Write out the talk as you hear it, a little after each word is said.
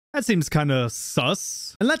That seems kinda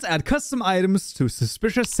sus. And let's add custom items to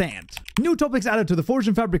suspicious sand. New topics added to the Forge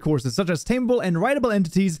and Fabric courses, such as tameable and rideable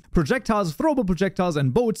entities, projectiles, throwable projectiles,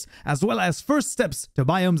 and boats, as well as first steps to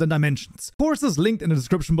biomes and dimensions. Courses linked in the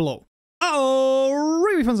description below.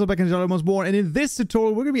 Alright, fans, back in the Almost Born, and in this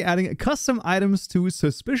tutorial we're going to be adding custom items to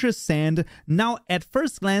suspicious sand. Now, at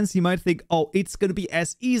first glance, you might think, oh, it's going to be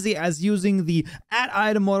as easy as using the add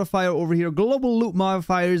item modifier over here, global loot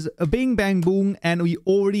modifiers, bing bang boom, and we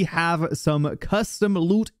already have some custom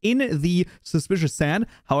loot in the suspicious sand.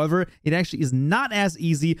 However, it actually is not as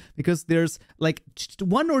easy because there's like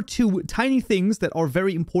one or two tiny things that are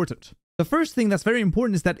very important. The first thing that's very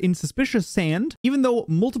important is that in suspicious sand, even though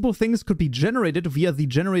multiple things could be generated via the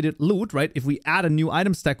generated loot, right? If we add a new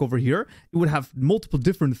item stack over here, it would have multiple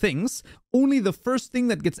different things. Only the first thing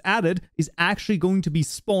that gets added is actually going to be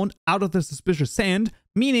spawned out of the suspicious sand,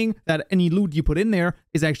 meaning that any loot you put in there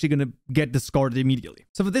is actually going to get discarded immediately.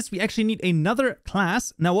 So for this, we actually need another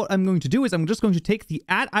class. Now, what I'm going to do is I'm just going to take the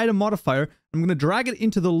add item modifier. I'm going to drag it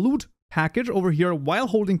into the loot package over here while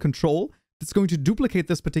holding control. It's going to duplicate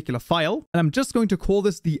this particular file, and I'm just going to call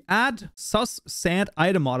this the add sus sand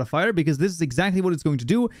item modifier because this is exactly what it's going to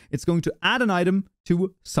do. It's going to add an item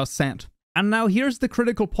to sus sand. And now here's the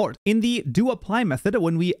critical part. In the do apply method,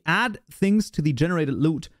 when we add things to the generated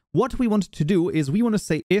loot, what we want to do is we want to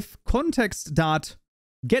say if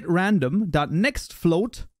context.getRandom.next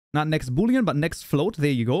float, not next boolean, but next float, there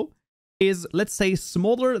you go, is, let's say,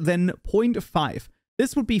 smaller than 0.5.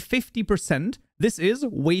 This would be 50%. This is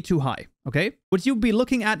way too high, okay? What you'll be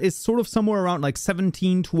looking at is sort of somewhere around like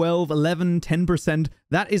 17, 12, 11, 10%.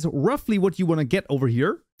 That is roughly what you want to get over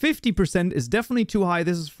here. 50% is definitely too high.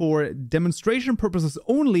 This is for demonstration purposes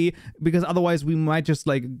only, because otherwise we might just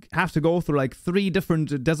like have to go through like 3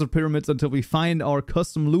 different desert pyramids until we find our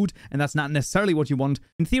custom loot, and that's not necessarily what you want.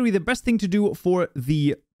 In theory, the best thing to do for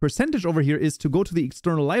the percentage over here is to go to the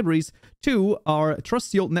external libraries to our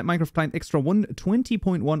trusty old Net Minecraft client extra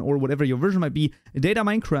 120.1 or whatever your version might be, data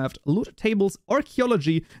Minecraft, loot tables,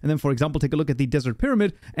 archaeology, and then for example take a look at the desert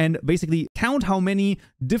pyramid and basically count how many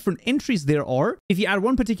different entries there are. If you add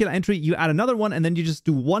one particular entry, you add another one, and then you just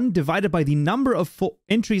do 1 divided by the number of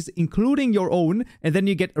entries including your own, and then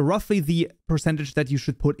you get roughly the percentage that you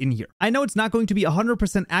should put in here. I know it's not going to be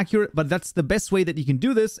 100% accurate, but that's the best way that you can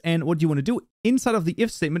do this. And what you want to do inside of the if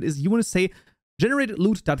statement is you want to say generated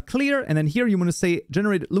loot.clear, and then here you want to say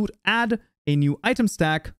generated loot add a new item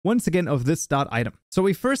stack, once again of this dot item. So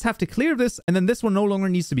we first have to clear this, and then this one no longer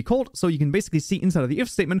needs to be called. So you can basically see inside of the if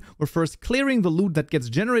statement, we're first clearing the loot that gets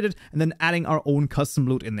generated and then adding our own custom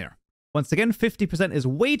loot in there. Once again, 50% is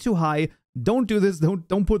way too high. Don't do this.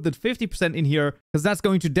 Don't put that 50% in here, because that's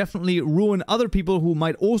going to definitely ruin other people who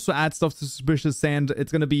might also add stuff to suspicious sand.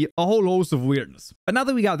 It's going to be a whole host of weirdness. But now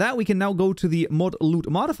that we got that, we can now go to the mod loot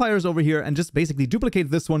modifiers over here and just basically duplicate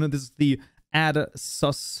this one. And this is the add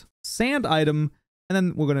sus sand item. And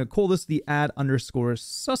then we're going to call this the add underscore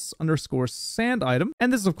sus underscore sand item.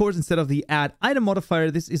 And this is, of course, instead of the add item modifier,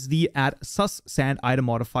 this is the add sus sand item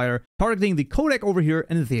modifier, targeting the codec over here.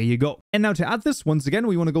 And there you go. And now to add this, once again,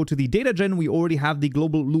 we want to go to the data gen. We already have the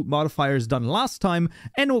global loot modifiers done last time.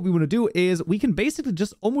 And what we want to do is we can basically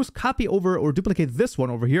just almost copy over or duplicate this one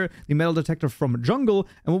over here, the metal detector from jungle.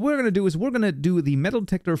 And what we're going to do is we're going to do the metal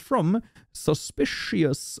detector from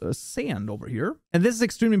suspicious sand over here. And this is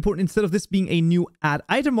extremely important. Instead of this being a new add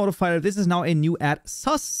item modifier, this is now a new add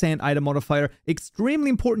sus sand item modifier.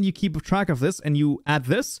 Extremely important you keep track of this and you add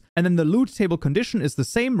this. And then the loot table condition is the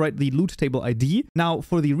same, right? The loot table ID. Now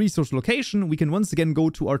for the resource location, we can once again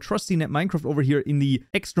go to our trusty Net Minecraft over here in the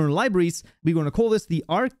external libraries. We're going to call this the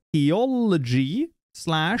archaeology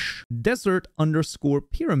 / desert underscore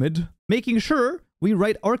pyramid, making sure we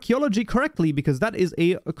write archaeology correctly, because that is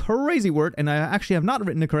a crazy word, and I actually have not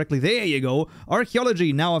written it correctly. There you go.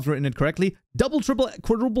 Archaeology. Now I've written it correctly. Double, triple,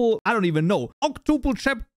 quadruple, I don't even know. Octuple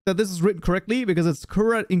check that this is written correctly, because it's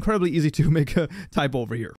incredibly easy to make a typo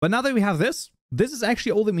over here. But now that we have this is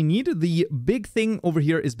actually all that we need. The big thing over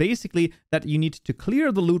here is basically that you need to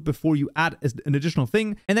clear the loot before you add an additional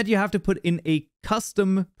thing, and that you have to put in a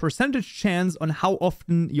custom percentage chance on how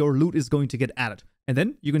often your loot is going to get added. And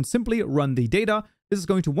then you can simply run the data. This is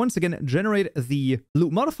going to once again generate the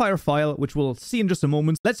loot modifier file, which we'll see in just a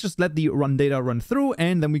moment. Let's just let the run data run through,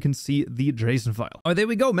 and then we can see the JSON file. All right, there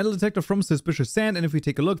we go. Metal detector from suspicious sand. And if we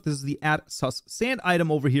take a look, this is the add sus sand item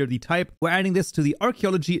over here, the type. We're adding this to the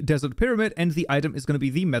archaeology desert pyramid, and the item is going to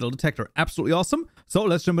be the metal detector. Absolutely awesome. So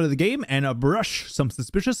let's jump into the game and brush some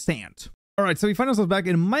suspicious sand. All right, so we find ourselves back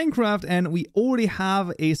in Minecraft and we already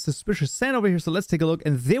have a suspicious sand over here. So let's take a look.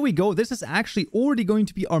 And there we go. This is actually already going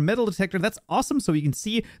to be our metal detector. That's awesome. So you can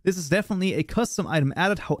see this is definitely a custom item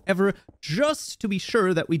added. However, just to be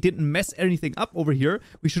sure that we didn't mess anything up over here,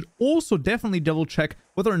 we should also definitely double check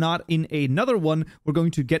whether or not in another one we're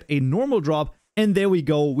going to get a normal drop. And there we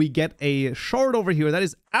go. We get a shard over here. That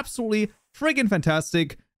is absolutely friggin'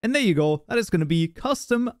 fantastic. And there you go. That is going to be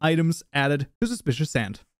custom items added to suspicious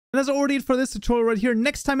sand. And that's already it for this tutorial right here.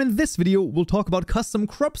 Next time in this video, we'll talk about custom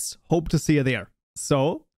crops. Hope to see you there.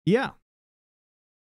 So, yeah.